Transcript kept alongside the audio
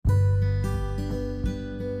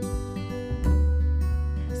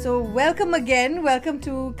So welcome again. Welcome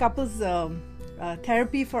to Couples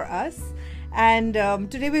Therapy for Us. And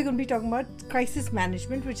today we're going to be talking about crisis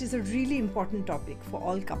management, which is a really important topic for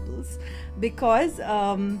all couples because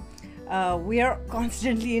we are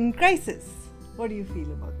constantly in crisis. What do you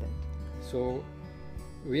feel about that? So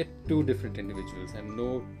we are two different individuals and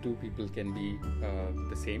no two people can be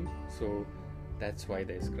the same. So that's why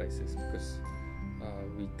there is crisis, because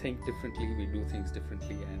we think differently, we do things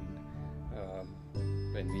differently, and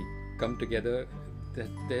when we come together,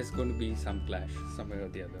 there's going to be some clash somewhere or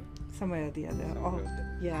the other.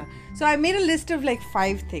 Yeah. So I made a list of like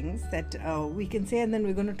 5 things that we can say, and then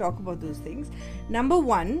we're going to talk about those things. Number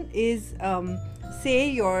 1 is say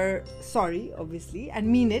you're sorry, obviously, and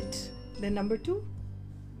mean it. Then number 2?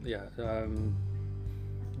 Yeah.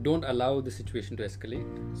 Don't allow the situation to escalate.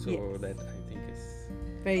 So Yes. that I think is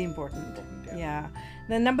Very important. Yeah. Yeah.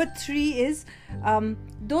 Then number 3 is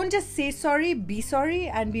don't just say sorry, be sorry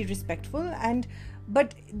and be respectful.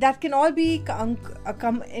 But that can all be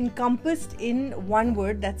encompassed in one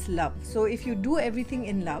word, that's love. So if you do everything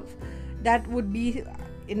in love, that would be,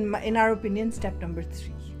 in our opinion, step number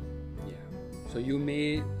 3. Yeah. So you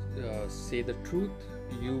may say the truth,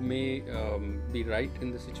 you may be right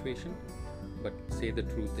in the situation, but say the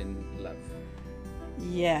truth in love.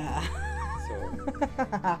 Yeah. So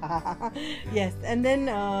Yes. And then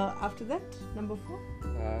after that, number 4?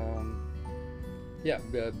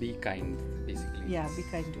 be kind, basically. Yeah, be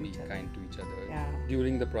kind to each other. Be kind to each other. Yeah.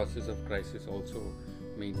 During the process of crisis, also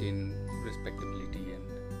maintain respectability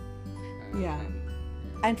and Yeah.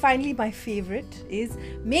 And finally, my favorite is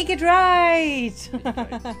make it right.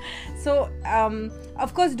 So,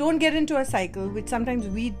 of course, don't get into a cycle, which sometimes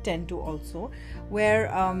we tend to also, where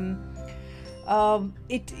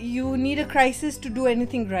you need a crisis to do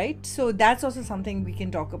anything right. So that's also something we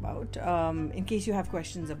can talk about in case you have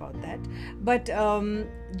questions about that. But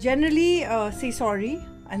generally, say sorry,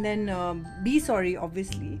 and then be sorry,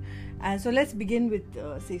 obviously. And so let's begin with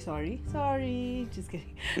say sorry. Sorry, just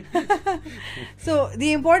kidding. So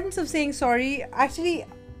the importance of saying sorry, actually,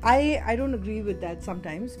 I don't agree with that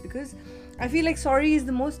sometimes, because I feel like sorry is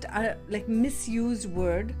the most misused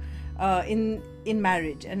word in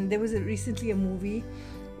marriage. And there was recently a movie,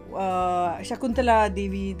 Shakuntala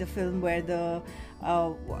Devi, the film, where the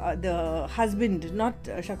husband, not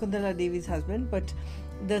Shakuntala Devi's husband, but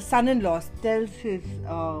the son-in-law tells his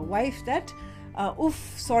wife that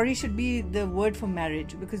sorry should be the word for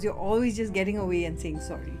marriage, because you're always just getting away and saying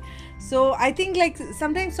sorry. So I think like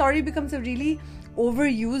sometimes sorry becomes a really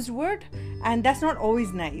overused word, and that's not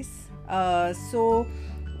always nice. So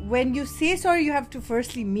when you say sorry, you have to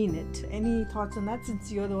firstly mean it. Any thoughts on that,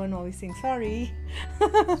 since you're the one always saying sorry?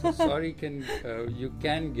 So sorry you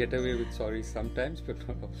can get away with sorry sometimes, but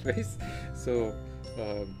not always. So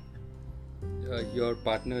your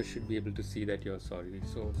partner should be able to see that you're sorry.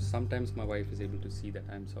 So sometimes my wife is able to see that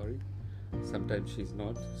I'm sorry, sometimes she's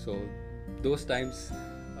not. So those times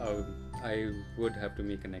I would have to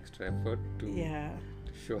make an extra effort to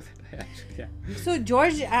show that I actually am. So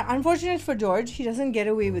George, unfortunate for George, he doesn't get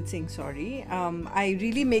away with saying sorry. I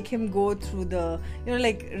really make him go through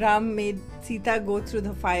like Ram made Sita go through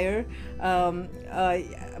the fire.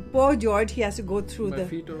 Poor George, he has to go through My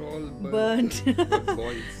feet are all burnt.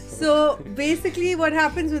 boils. So basically what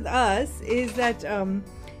happens with us is that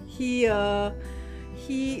he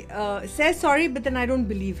says sorry, but then I don't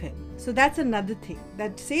believe him. So that's another thing,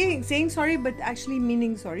 that saying sorry but actually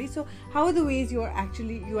meaning sorry. So how are the ways you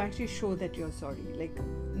actually show that you're sorry, like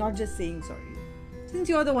not just saying sorry, since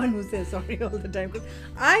you're the one who says sorry all the time? Because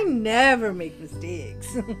I never make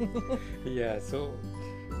mistakes. Yeah, so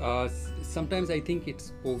sometimes I think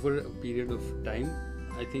it's over a period of time.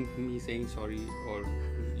 I think me saying sorry or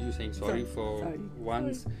you saying sorry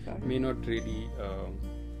once may not really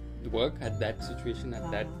work at that situation at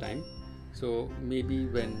that time. So maybe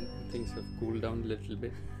when things have cooled down a little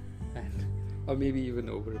bit, or maybe even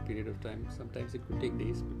over a period of time. Sometimes it could take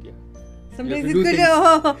days, but yeah. Sometimes you it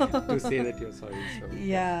have to could. do things to say that you're sorry. So.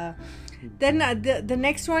 Yeah. Then the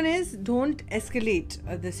next one is don't escalate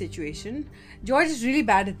the situation. George is really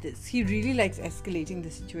bad at this. He really likes escalating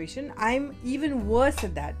the situation. I'm even worse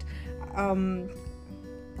at that.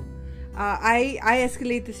 I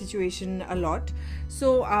escalate the situation a lot.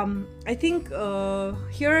 So I think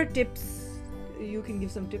here are tips. You can give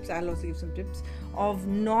some tips, I'll also give some tips of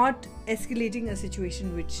not escalating a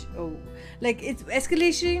situation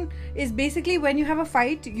escalation is basically when you have a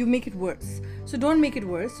fight, you make it worse. So don't make it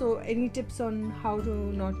worse. So any tips on how to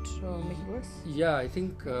not make it worse? Yeah, I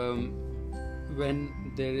think when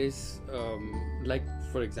there is like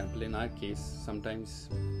for example in our case, sometimes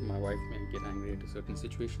my wife may get angry at a certain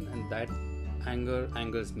situation, and that anger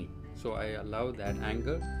angers me, so I allow that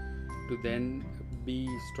anger to then be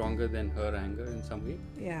stronger than her anger in some way.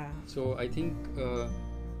 Yeah. So I think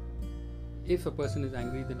if a person is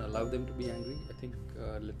angry, then allow them to be angry. I think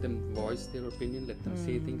let them voice their opinion, let them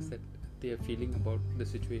say things that they are feeling about the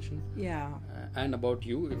situation. Yeah. And about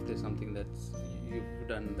you, if there's something that's you've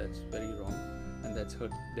done that's very wrong and that's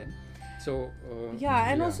hurt them. So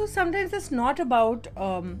also sometimes it's not about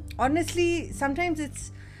honestly, sometimes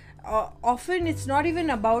it's often it's not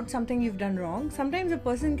even about something you've done wrong. Sometimes a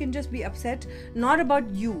person can just be upset not about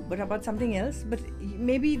you but about something else, but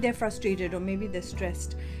maybe they're frustrated or maybe they're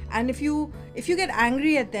stressed, and if you get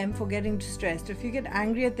angry at them for getting stressed, if you get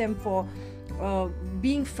angry at them for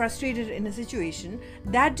being frustrated in a situation,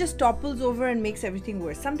 that just topples over and makes everything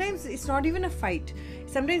worse. Sometimes it's not even a fight.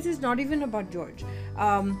 Sometimes it's not even about George.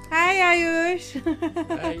 Hi Ayush.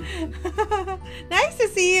 Hi. Nice to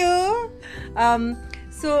see you.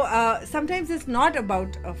 So sometimes it's not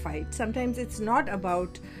about a fight. Sometimes it's not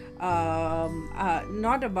about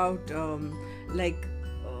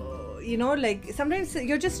sometimes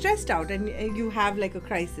you're just stressed out and you have like a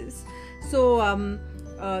crisis. So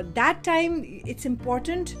that time it's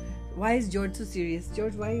important. Why is George so serious?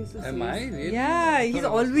 George, why are you so serious? Am I really? Yeah, he's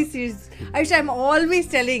always serious. I'm always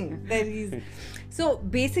telling that he's. So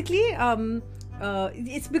basically,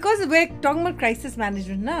 it's because we're talking about crisis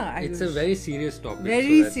management, na? It's a very serious topic.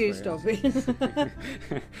 Very serious topic.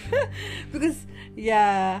 Because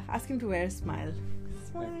ask him to wear a smile.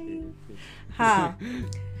 Smile. Ha.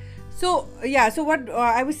 So what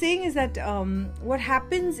I was saying is that what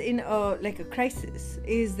happens in a crisis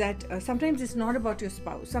is that sometimes it's not about your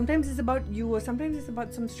spouse, sometimes it's about you, or sometimes it's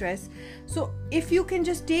about some stress. So if you can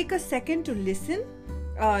just take a second to listen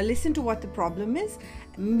to what the problem is,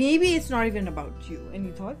 maybe it's not even about you. Any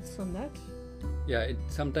thoughts on that? Yeah,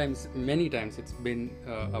 many times it's been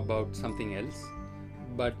about something else,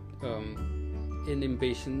 but in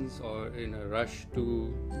impatience or in a rush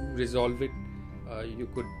to resolve it, you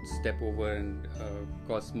could step over and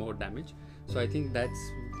cause more damage. So I think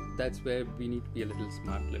that's where we need to be a little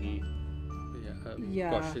smart,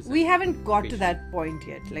 cautious. We haven't got to that point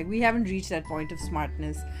yet. Like, we haven't reached that point of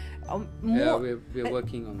smartness. We're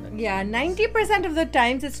working on that. Yeah, 90% of the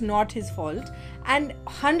times it's not his fault, and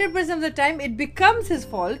 100% of the time it becomes his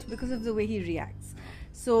fault because of the way he reacts.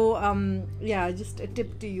 So just a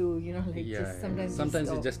tip to you, just sometimes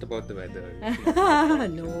it's just about the weather.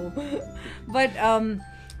 No, but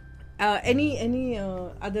any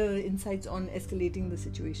other insights on escalating the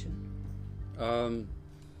situation?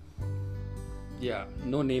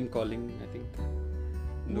 No name calling, I think.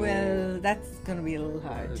 No. Well, that's gonna be a little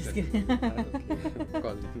hard. Just kidding.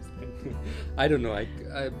 Call names then. I don't know.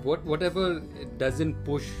 Whatever doesn't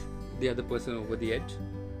push the other person over the edge.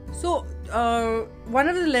 So, one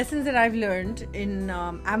of the lessons that I've learned in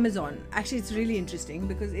Amazon, actually it's really interesting,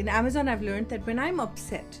 because in Amazon I've learned that when I'm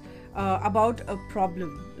upset about a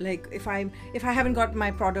problem, like if I haven't got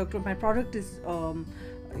my product, or my product is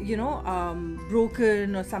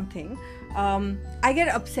broken or something, I get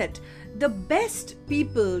upset. The best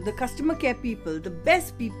people, the customer care people, the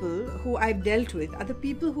best people who I've dealt with are the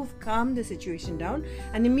people who've calmed the situation down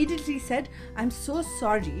and immediately said, I'm so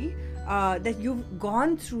sorry that you've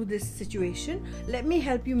gone through this situation. Let me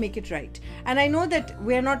help you make it right. And I know that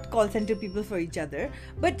we're not call center people for each other,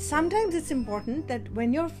 but sometimes it's important that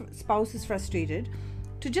when your spouse is frustrated,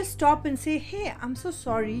 to just stop and say, hey, I'm so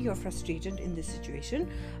sorry you're frustrated in this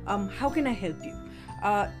situation. How can I help you?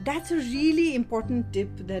 That's a really important tip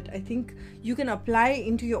that I think you can apply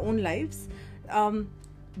into your own lives.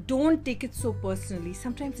 Don't take it so personally.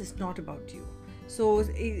 Sometimes it's not about you. So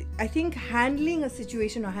I think handling a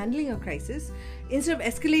situation or handling a crisis, instead of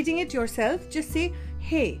escalating it yourself, just say,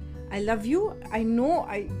 hey, I love you. I know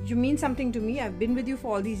you mean something to me. I've been with you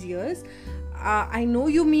for all these years. I know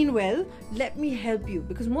you mean well. Let me help you.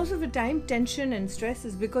 Because most of the time, tension and stress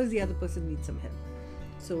is because the other person needs some help.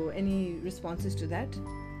 So any responses to that?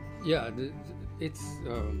 Yeah, it's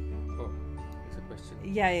a question.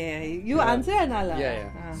 Yeah. You answer and I'll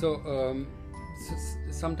answer. So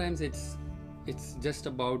sometimes it's just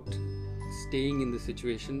about staying in the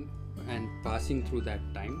situation and passing through that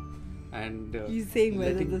time, and you saying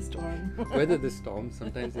weather the storm. Weather the storm.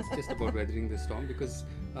 Sometimes it's just about weathering the storm, because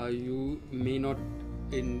you may not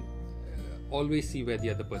always see where the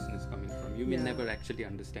other person is coming from. You may never actually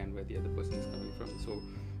understand where the other person is coming from. So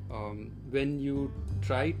when you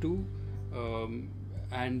try to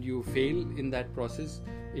and you fail in that process,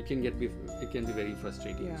 it can be very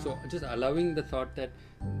frustrating. Yeah. So just allowing the thought that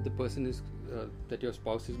the person is that your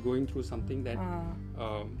spouse is going through something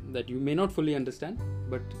that you may not fully understand,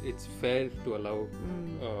 but it's fair to allow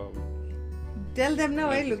Tell them now.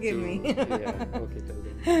 Why look at me? Yeah. Okay. Tell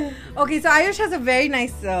them. Okay. So Ayush has a very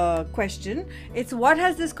nice question. It's what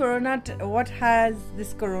has this corona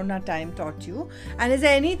time taught you, and is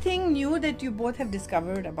there anything new that you both have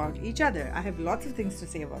discovered about each other? I have lots of things to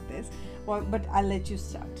say about this, but I'll let you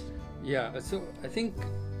start. Yeah. So I think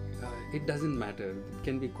it doesn't matter. It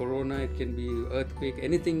can be corona. It can be earthquake.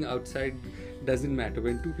 Anything outside doesn't matter.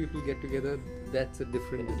 When two people get together, that's a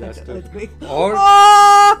different disaster. Or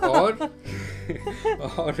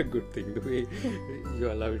or a good thing, the way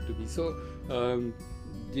you allow it to be. So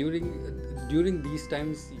during these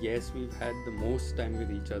times, yes, we've had the most time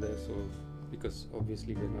with each other. So because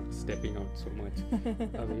obviously we're not stepping out so much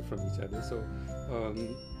away from each other. So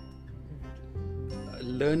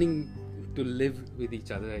learning to live with each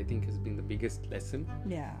other, I think, has been the biggest lesson.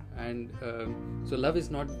 Yeah. And so love is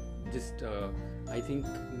not just I think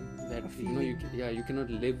that you cannot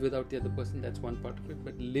live without the other person. That's one part of it.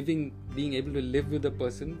 But being able to live with a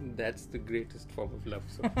person, that's the greatest form of love.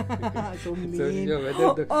 So, so mean. So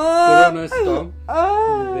whether the corona storm,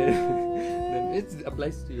 then it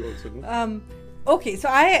applies to you also. No? Okay, so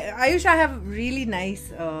Ayush, I have really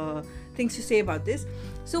nice things to say about this.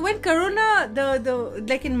 So when corona, the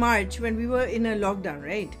like in March when we were in a lockdown,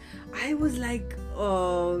 right? I was like,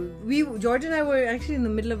 George and I were actually in the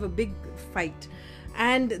middle of a big fight,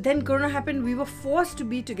 and then corona happened. We were forced to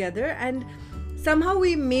be together, and somehow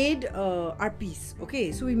we made our peace.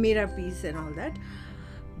 Okay, so we made our peace and all that,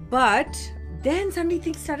 but then suddenly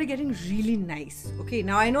things started getting really nice. Okay,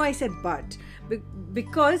 now I know I said but,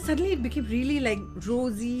 because suddenly it became really like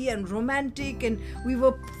rosy and romantic, and we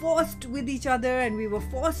were forced with each other, and we were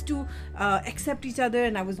forced to accept each other,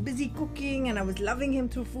 and I was busy cooking, and I was loving him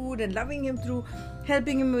through food and loving him through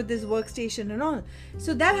helping him with his workstation and all.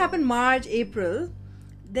 So that happened March, April.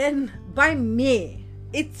 Then by May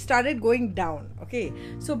it started going down. Okay,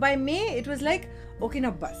 so by May it was like, okay,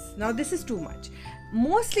 now bus, now this is too much.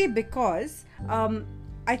 Mostly because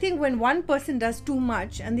I think when one person does too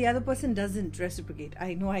much and the other person doesn't reciprocate.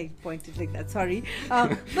 I know I pointed like that, sorry.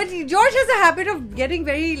 But George has a habit of getting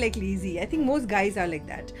very like lazy. I think most guys are like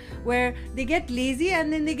that, where they get lazy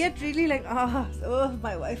and then they get really like,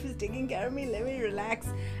 my wife is taking care of me, let me relax.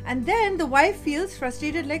 And then the wife feels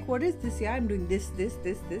frustrated, like, what is this? Yeah, I'm doing this.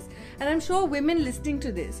 And I'm sure women listening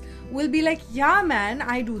to this will be like, yeah, man,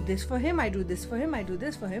 I do this for him, I do this for him, I do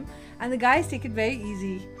this for him. And the guys take it very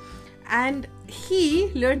easy. And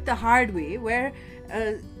he learned the hard way, where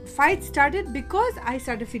fights started because I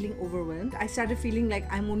started feeling overwhelmed. I started feeling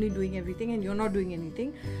like I'm only doing everything and you're not doing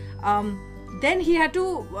anything. Then he had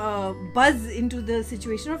to buzz into the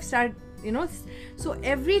situation of start, so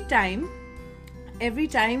every time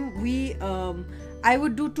we I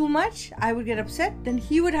would do too much, I would get upset, then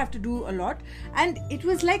he would have to do a lot. And it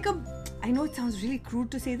was like I know it sounds really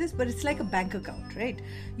crude to say this, but it's like a bank account, right?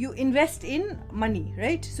 You invest in money,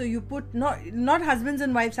 right? So you put, not husbands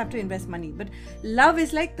and wives have to invest money, but love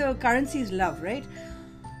is like, the currency is love, right?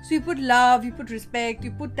 So you put love, you put respect,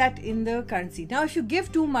 you put that in the currency. Now if you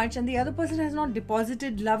give too much and the other person has not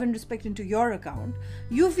deposited love and respect into your account,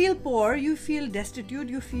 you feel poor, you feel destitute,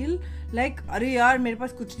 you feel like, arey yaar, mere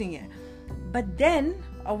paas kuch nahi hai. But then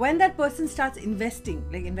when that person starts investing,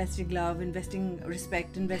 like investing love, investing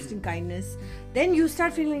respect, investing kindness, then you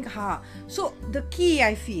start feeling like, So the key,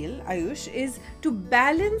 I feel, Ayush, is to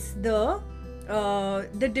balance the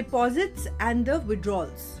deposits and the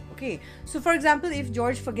withdrawals. Okay, so for example, if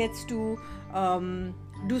George forgets to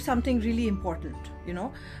do something really important,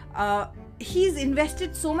 he's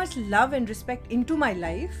invested so much love and respect into my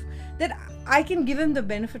life that I can give him the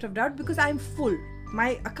benefit of doubt because I'm full.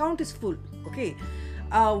 My account is full. Okay.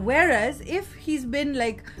 Whereas if he's been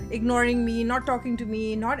like ignoring me, not talking to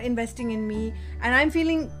me, not investing in me, and I'm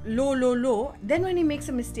feeling low, then when he makes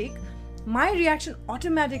a mistake, my reaction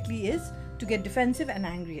automatically is to get defensive and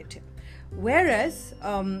angry at him. Whereas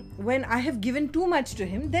when I have given too much to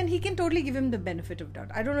him, then he can totally give him the benefit of doubt.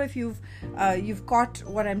 I don't know if you've caught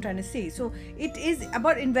what I'm trying to say. So it is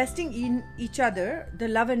about investing in each other, the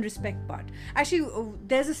love and respect part. Actually,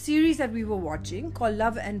 there's a series that we were watching called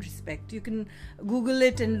Love and Respect. You can Google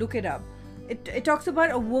it and look it up. It talks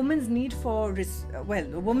about a woman's need for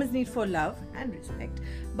love and respect,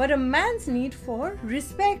 but a man's need for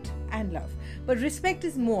respect and love. But respect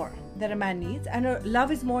is more that a man needs, and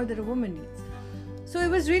love is more that a woman needs. So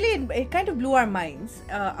it kind of blew our minds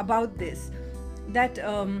about this, that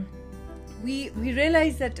we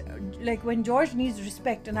realized that like when George needs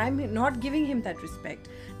respect and I'm not giving him that respect,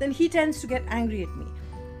 then he tends to get angry at me.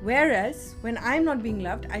 Whereas when I'm not being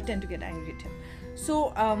loved, I tend to get angry at him.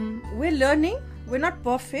 So we're learning. We're not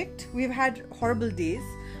perfect. We've had horrible days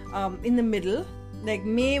in the middle. Like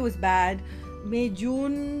May was bad. May,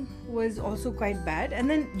 June was also quite bad, and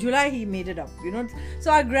then July he made it up,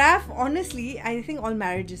 so our graph, honestly, I think all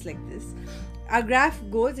marriages like this, our graph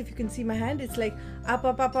goes, if you can see my hand, it's like up,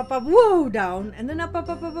 whoa, down, and then up,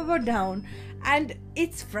 down, and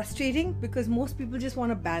it's frustrating because most people just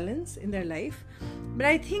want a balance in their life. But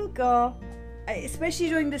I think especially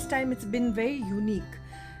during this time, it's been very unique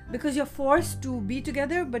because you're forced to be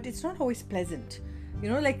together, but it's not always pleasant.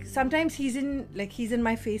 Like sometimes he's in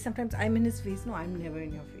my face, sometimes I'm in his face. No, I'm never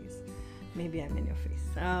in your face. Maybe I'm in your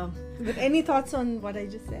face. But any thoughts on what I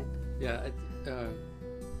just said? Yeah,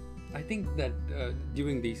 I think that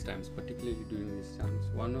during these times, particularly during these times,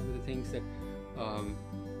 one of the things that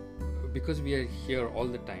because we are here all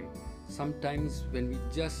the time, sometimes when we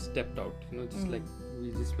just stepped out, like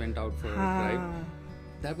we just went out for a drive,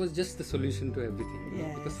 that was just the solution to everything.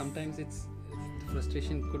 Yes. Because sometimes the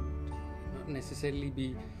frustration could not necessarily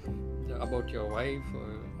be about your wife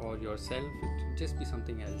or yourself. It could just be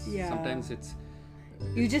something else. Yeah. Sometimes it's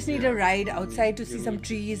you just need a ride outside to see some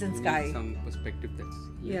trees and sky. Some perspective that's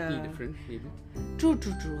little different, maybe. True.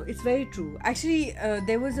 It's very true. Actually,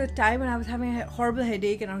 there was a time when I was having a horrible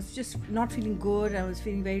headache and I was just not feeling good. I was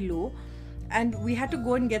feeling very low, and we had to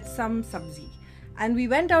go and get some sabzi. And we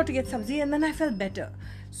went out to get sabzi, and then I felt better.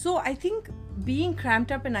 So I think being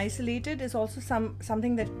cramped up and isolated is also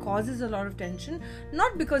something that causes a lot of tension,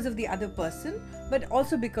 not because of the other person, but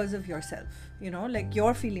also because of yourself. Like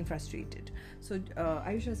you're feeling frustrated. So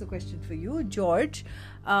Ayush has a question for you, George.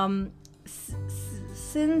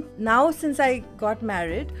 Since I got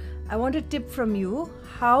married, I want a tip from you.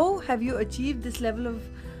 How have you achieved this level of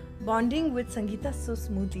bonding with Sangeeta so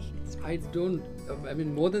smoothly? I don't.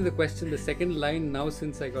 More than the question, the second line, now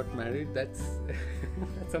since I got married, that's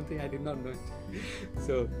that's something I did not know.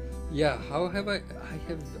 So, yeah, how have I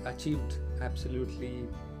have achieved absolutely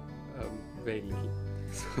very little.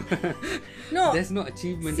 No, there's no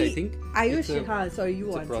achievement. I think. Ayush, it's a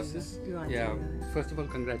process. Yeah. First of all,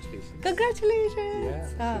 congratulations.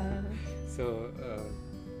 Congratulations. Yeah. So,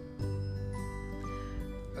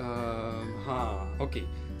 okay.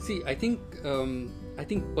 See, I think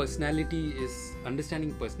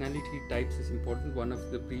understanding personality types is important. One of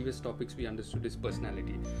the previous topics we understood is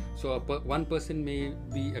personality. So one person may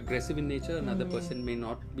be aggressive in nature, another person may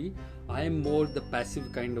not be. I am more the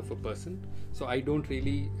passive kind of a person, so I don't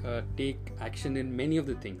really take action in many of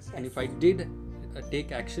the things. Yes. And if I did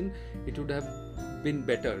take action, it would have been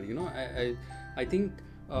better. I think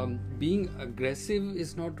being aggressive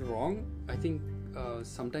is not wrong. I think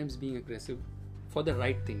sometimes being aggressive for the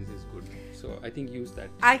right things is good. So I think use that.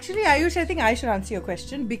 Actually, Ayush, I think I should answer your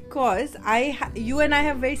question because you and I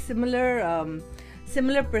have very similar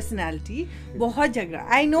personality. Bahut jhagra.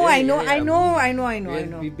 I know.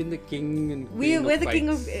 We've been the king and we're the fights. king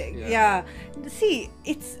of See,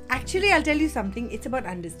 it's actually, I'll tell you something. It's about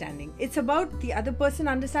understanding. It's about the other person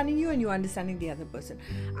understanding you and you understanding the other person.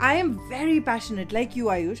 I am very passionate, like you,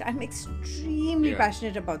 Ayush. I'm extremely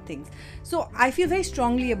passionate about things. So I feel very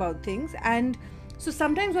strongly about things, and so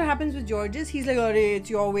sometimes what happens with George is he's like, oh, it's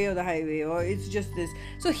your way or the highway, or it's just this.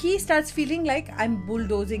 So he starts feeling like I'm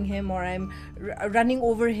bulldozing him, or I'm running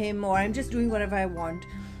over him, or I'm just doing whatever I want.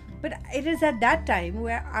 But it is at that time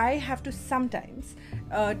where I have to sometimes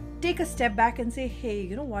take a step back and say, hey,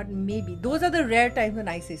 you know what, maybe. Those are the rare times when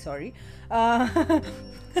I say sorry. But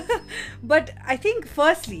I think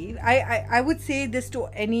firstly, I would say this to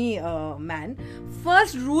any man.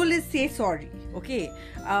 First rule is say sorry, okay?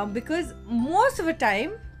 Because most of the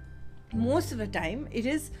time it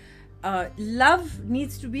is love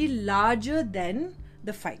needs to be larger than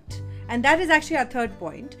the fight. And that is actually our third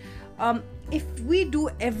point. If we do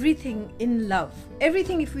everything in love,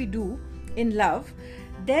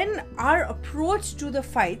 then our approach to the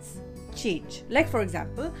fights change. Like, for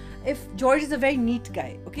example, if George is a very neat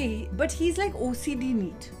guy, okay, but he's like OCD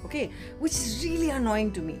neat, okay, which is really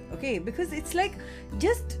annoying to me, okay, because it's like,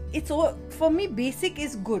 it's all, for me, basic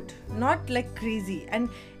is good, not like crazy, and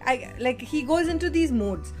he goes into these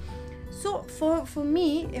modes. So for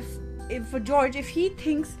me, if for George, if he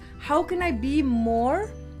thinks, how can I be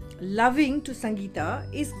more loving to Sangeeta,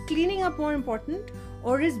 is cleaning up more important,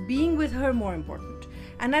 or is being with her more important?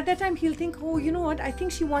 And at that time, he'll think, oh, you know what? I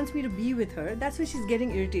think she wants me to be with her. That's why she's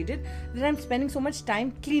getting irritated that I'm spending so much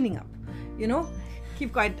time cleaning up.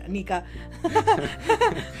 Keep quiet, Anika.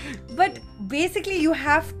 But basically, you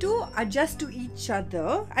have to adjust to each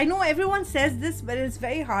other. I know everyone says this, but it's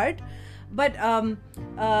very hard. But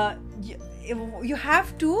you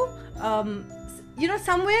have to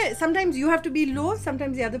sometimes you have to be low,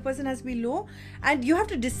 sometimes the other person has to be low, and you have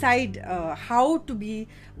to decide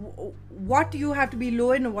what you have to be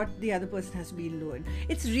low in and what the other person has to be low in.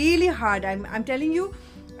 It's really hard. I'm telling you,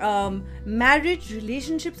 marriage,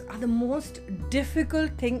 relationships are the most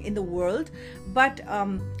difficult thing in the world, but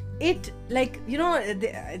this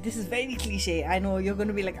is very cliche. I know you're going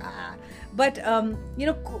to be like, but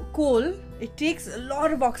coal, it takes a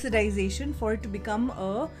lot of oxidization for it to become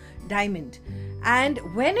a diamond, and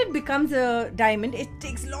when it becomes a diamond, it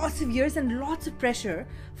takes lots of years and lots of pressure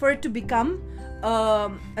for it to become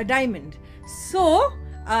a diamond. So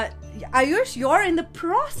Ayush, you're in the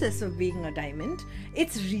process of being a diamond.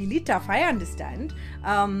 It's really tough, I understand.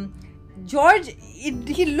 George,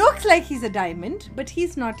 he looks like he's a diamond, but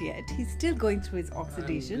he's not yet. He's still going through his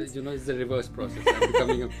oxidations. It's the reverse process. I'm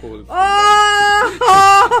becoming a coal.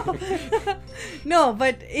 Oh! No,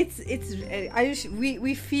 but it's Ayush,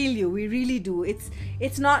 we feel you. We really do.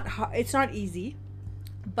 It's not easy.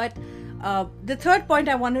 But the third point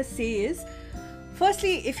I want to say is,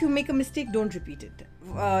 firstly, if you make a mistake, don't repeat it.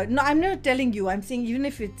 No, I'm not telling you. I'm saying even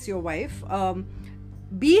if it's your wife.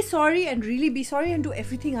 Be sorry, and really be sorry, and do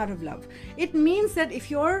everything out of love. It means that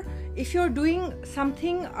if you're doing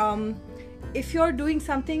something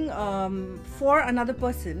for another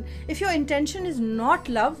person, if your intention is not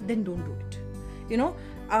love, then don't do it.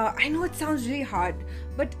 I know it sounds really hard,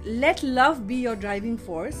 but let love be your driving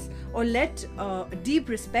force, or let deep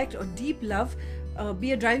respect or deep love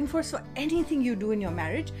be a driving force for anything you do in your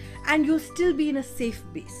marriage, and you'll still be in a safe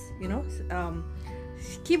base.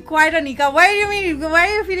 Keep quiet, Anika. Why are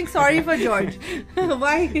you feeling sorry for George?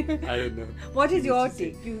 Why? I don't know. What is your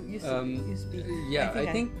take? You speak. Yeah, I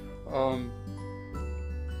think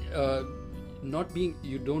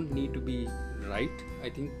you don't need to be right, I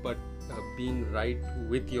think, but being right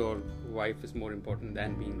with your wife is more important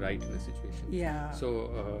than being right in a situation. Yeah.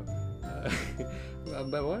 So,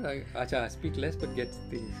 but what? Acha, speak less but get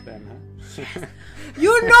things done, huh?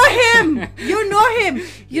 You know him.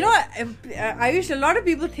 Ayush, a lot of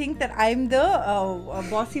people think that I'm the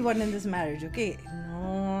bossy one in this marriage. Okay,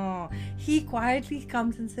 no. He quietly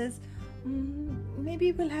comes and says,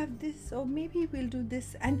 maybe we'll have this, or maybe we'll do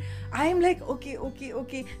this, and I'm like, okay.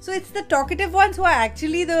 So it's the talkative ones who are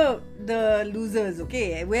actually the losers.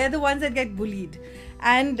 Okay, we're the ones that get bullied,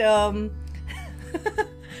 and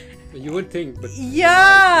you would think, but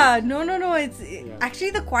no. It's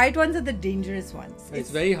actually the quiet ones are the dangerous ones. It's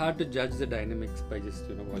very hard to judge the dynamics by just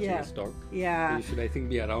watching us talk. Yeah, you should, I think,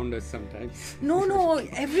 be around us sometimes. No.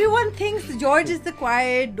 Everyone thinks George is the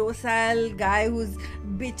quiet, docile guy who's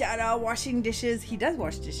bichara washing dishes. He does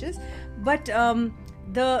wash dishes, but you're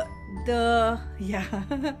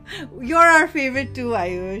our favorite too,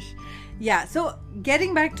 Ayush. Yeah. So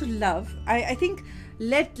getting back to love, I think.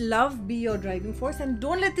 Let love be your driving force, and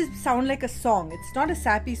don't let this sound like a song. It's not a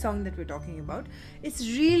sappy song that we're talking about. It's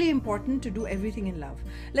really important to do everything in love.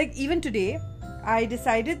 Like even today, I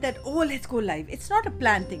decided that, let's go live. It's not a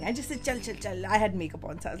planned thing. I just said, chal. I had makeup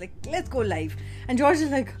on, so I was like, let's go live. And George is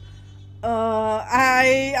like,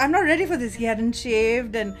 I'm not ready for this. He hadn't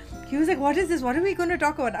shaved, and he was like, what is this? What are we going to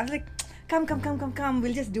talk about? I was like, come,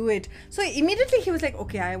 we'll just do it. So immediately he was like,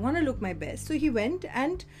 okay, I want to look my best. So he went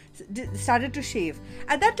and started to shave.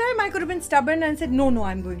 At that time I could have been stubborn and said, no,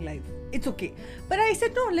 I'm going live, it's okay. But I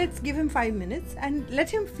said, no, let's give him 5 minutes and let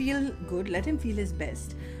him feel good, let him feel his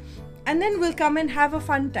best, and then we'll come and have a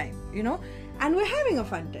fun time, and we're having a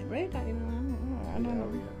fun time, right? I don't know.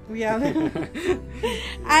 Yeah.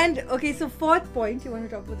 And okay, so fourth point, you want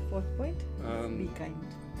to talk about the fourth point? Be kind.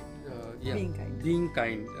 Being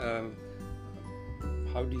kind.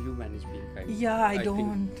 How do you manage being kind? Yeah, I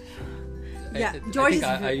don't. George,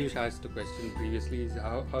 I used to ask the question previously: is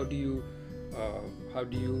how do you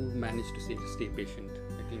manage to stay patient?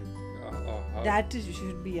 I think that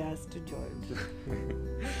should be asked to George.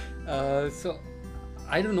 So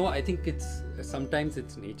I don't know. I think sometimes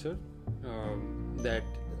it's nature that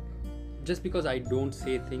just because I don't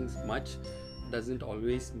say things much doesn't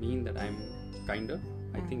always mean that I'm kinder.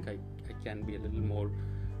 I think I can be a little more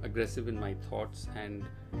aggressive in my thoughts, and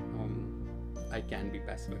I can be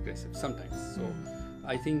passive aggressive sometimes. So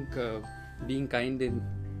I think being kind in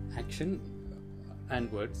action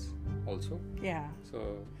and words also. Yeah.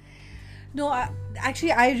 So no,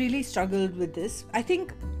 actually I really struggled with this. I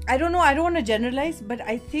think, I don't know, I don't want to generalize, but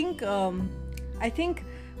I think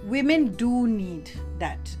women do need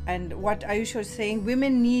that. And what Ayush was saying,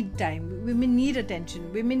 women need time, women need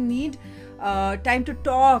attention, women need time to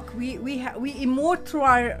talk. We emote through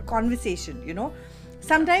our conversation,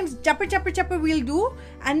 Sometimes chapper we'll do,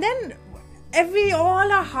 and then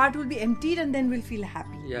all our heart will be emptied, and then we'll feel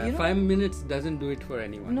happy. Yeah, you know? 5 minutes doesn't do it for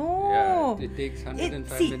anyone. No. Yeah, it takes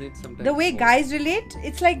 105 minutes sometimes. The way more. guys relate,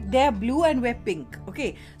 it's like they're blue and we're pink.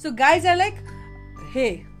 Okay, so guys are like,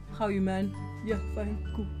 hey, how you, man? Yeah, fine,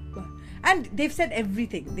 cool, bye. And they've said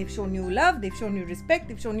everything. They've shown you love, they've shown you respect,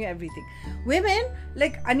 they've shown you everything. Women,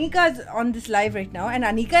 like Anika's on this live right now, and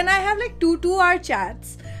Anika and I have like 2-hour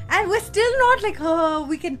chats, and we're still not like, oh,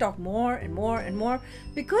 we can talk more and more and more,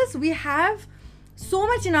 because we have so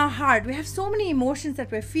much in our heart. We have so many emotions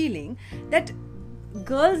that we're feeling, that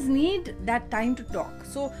girls need that time to talk.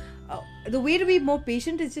 So the way to be more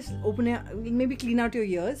patient is just maybe clean out your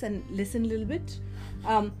ears and listen a little bit.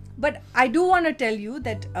 But I do want to tell you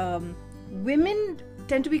that women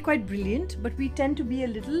tend to be quite brilliant, but we tend to be a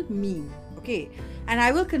little mean. Okay, and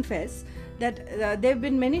I will confess that there have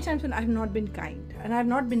been many times when I've not been kind, and I've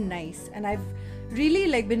not been nice, and I've really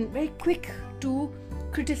like been very quick to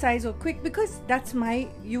criticize, or quick, because that's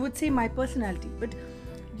you would say my personality. But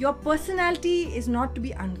your personality is not to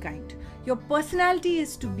be unkind. Your personality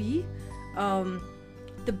is to be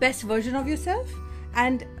the best version of yourself,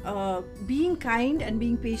 and being kind and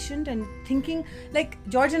being patient and thinking. Like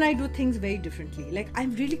George and I do things very differently. Like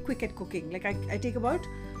I'm really quick at cooking. Like I take about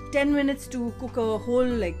 10 minutes to cook a whole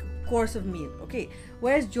like course of meal. Okay,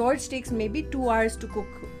 whereas George takes maybe 2 hours to cook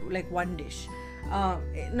like one dish.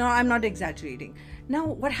 No, I'm not exaggerating. Now,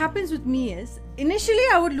 what happens with me is, initially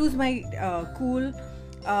I would lose my cool.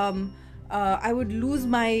 I would lose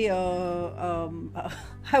my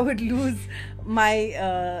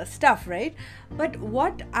stuff, right? But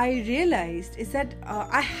what I realized is that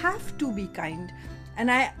I have to be kind, and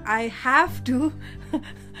I have to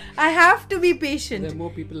I have to be patient. There are more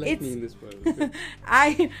people like me in this world.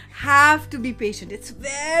 I have to be patient. It's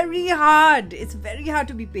very hard. It's very hard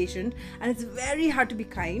to be patient, and it's very hard to be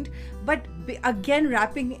kind. But again,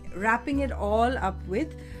 wrapping it all up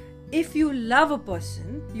with, if you love a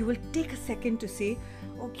person, you will take a second to say,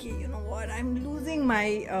 okay, you know what, I'm losing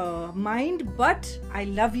my mind, but I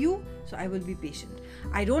love you, so I will be patient.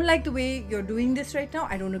 I don't like the way you're doing this right now.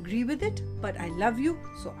 I don't agree with it, but I love you,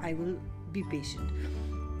 so I will be patient.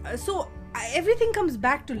 Everything comes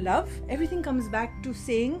back to love. Everything comes back to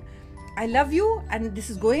saying, I love you, and this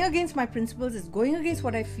is going against my principles, it's going against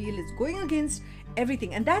what I feel, it's going against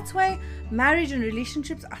everything. And that's why marriage and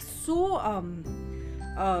relationships are so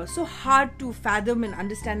hard to fathom and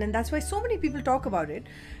understand, and that's why so many people talk about it,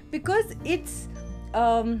 because it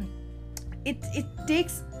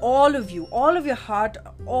takes all of you, all of your heart,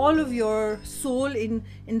 all of your soul in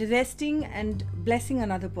investing and blessing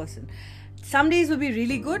another person. Some days will be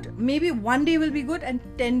really good, maybe one day will be good, and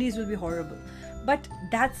 10 days will be horrible. But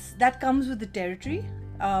that comes with the territory.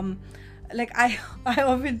 Like I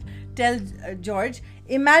often tell George,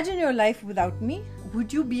 imagine your life without me.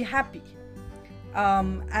 Would you be happy?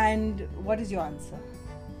 And what is your answer?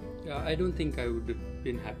 I don't think I would have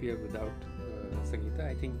been happier without Sangeeta.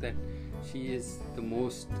 I think that she is the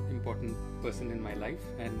most important person in my life,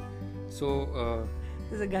 and so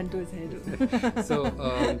there's a gun to his head. So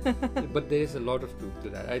but there is a lot of truth to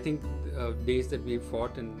that. I think days that we've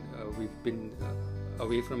fought and we've been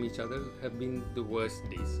away from each other have been the worst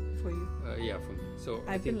days for you. Yeah, for me. So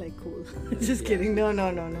I've been like cool. Just kidding. No.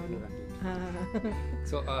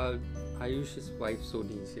 So Ayush's wife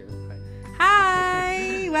Soni is here.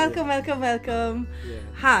 Hi. Welcome.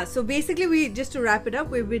 Yeah. So basically, just to wrap it up,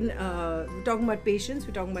 we've been talking about patience,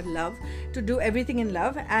 we're talking about love, to do everything in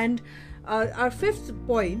love. And our fifth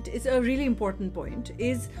point is a really important point,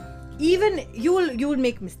 is even you will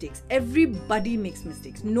make mistakes. Everybody makes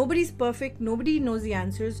mistakes. Nobody's perfect. Nobody knows the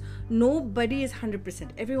answers. Nobody is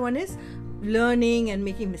 100%. Everyone is learning and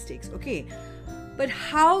making mistakes. Okay. But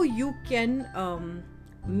how you can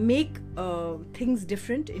make things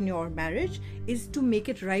different in your marriage is to make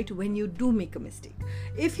it right when you do make a mistake.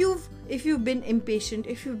 If you've been impatient,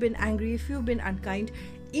 if you've been angry, if you've been unkind,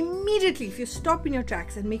 immediately if you stop in your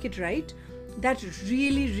tracks and make it right, that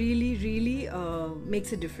really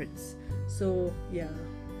makes a difference. So yeah,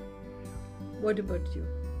 what about you?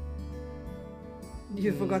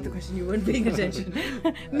 You forgot the question. You weren't paying attention.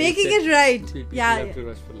 Making it right. People have to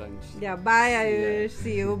rush for lunch. Yeah, bye Ayush.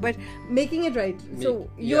 See you. But making it right. So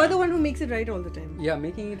you're the one who makes it right all the time. Yeah,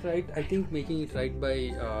 making it right. I think making it right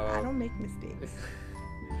by. I don't make mistakes.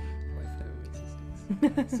 Wife never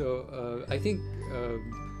makes mistakes. So I think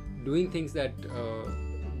doing things that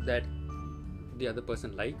the other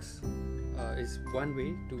person likes is one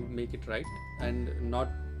way to make it right, and not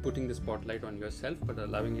putting the spotlight on yourself, but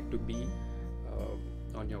allowing it to be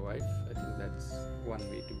on your wife. I think that's one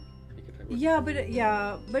way to make it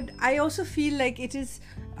right. But I also feel like it is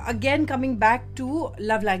again coming back to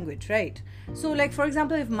love language, right? So like, for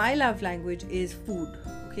example, if my love language is food,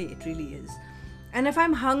 okay, it really is, and if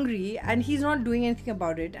I'm hungry and he's not doing anything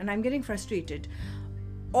about it and I'm getting frustrated,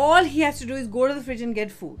 all he has to do is go to the fridge and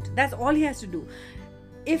get food. That's all he has to do.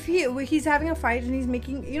 If he's having a fight and he's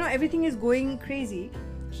making, everything is going crazy,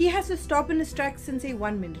 he has to stop in his tracks and say,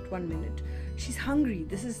 1 minute. She's hungry.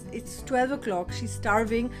 It's 12 o'clock. She's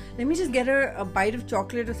starving. Let me just get her a bite of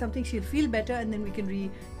chocolate or something. She'll feel better, and then we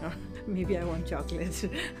can maybe I want chocolate.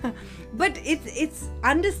 But it's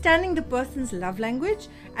understanding the person's love language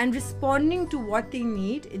and responding to what they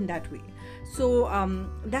need in that way. So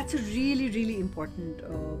that's a really, really important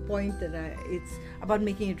point it's about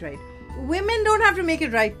making it right. Women don't have to make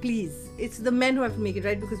it right, please. It's the men who have to make it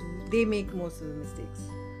right, because they make most of the mistakes.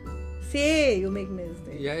 Say you make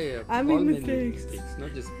mistakes. Yeah. I make mistakes.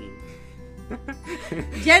 Not just me.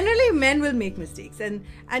 Generally, men will make mistakes, and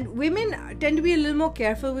women tend to be a little more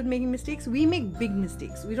careful with making mistakes. We make big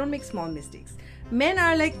mistakes. We don't make small mistakes. Men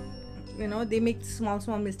are like, they make small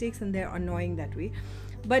mistakes, and they're annoying that way.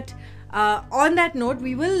 But on that note,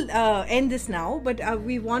 we will end this now. But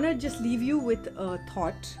we want to just leave you with a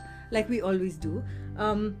thought, like we always do.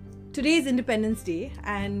 Today is Independence Day,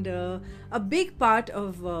 and a big part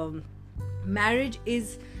of marriage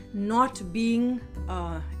is not being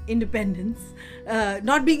independent,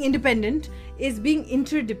 is being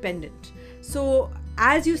interdependent. So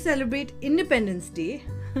as you celebrate Independence Day,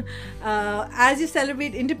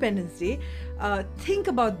 think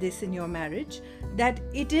about this in your marriage, that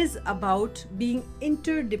it is about being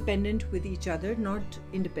interdependent with each other, not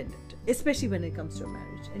independent, especially when it comes to a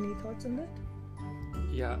marriage. Any thoughts on that?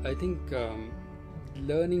 Yeah, I think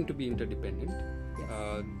learning to be interdependent.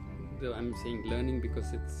 Yes. I'm saying learning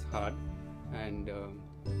because it's hard, and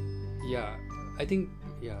I think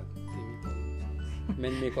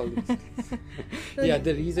men make all these mistakes.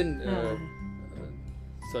 The reason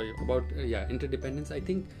about interdependence, I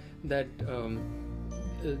think that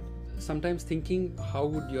sometimes thinking how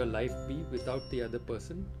would your life be without the other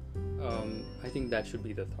person, I think that should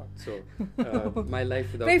be the thought. So my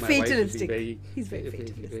life without my wife would be very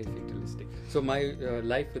fatalistic. So my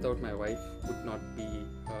life without my wife would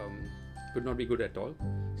not be good at all.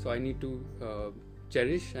 So I need to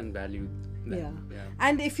cherish and value that. Yeah.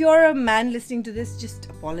 And if you're a man listening to this, just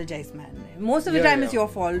apologize, man. Most of the time it's your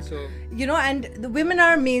fault. So, and the women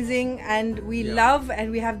are amazing, and we love, and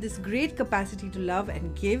we have this great capacity to love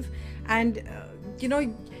and give. And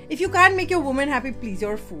if you can't make your woman happy, please,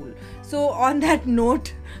 you're a fool. So on that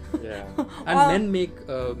note, and men make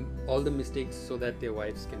all the mistakes so that their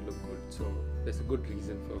wives can look good. So there's a good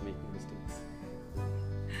reason for making mistakes.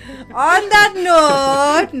 On that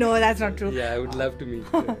note, no, that's not true. Yeah, I would love to meet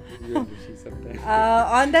you and Rishi sometime.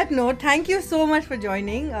 On that note, thank you so much for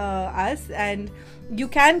joining us, and you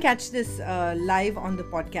can catch this live on the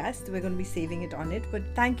podcast. We're going to be saving it on it, but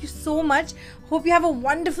thank you so much. Hope you have a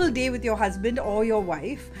wonderful day with your husband or your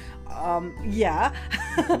wife. And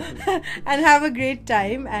have a great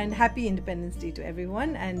time, and happy Independence Day to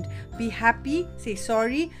everyone, and be happy, say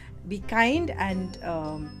sorry, be kind, and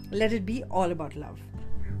let it be all about love.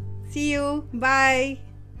 See you. Bye.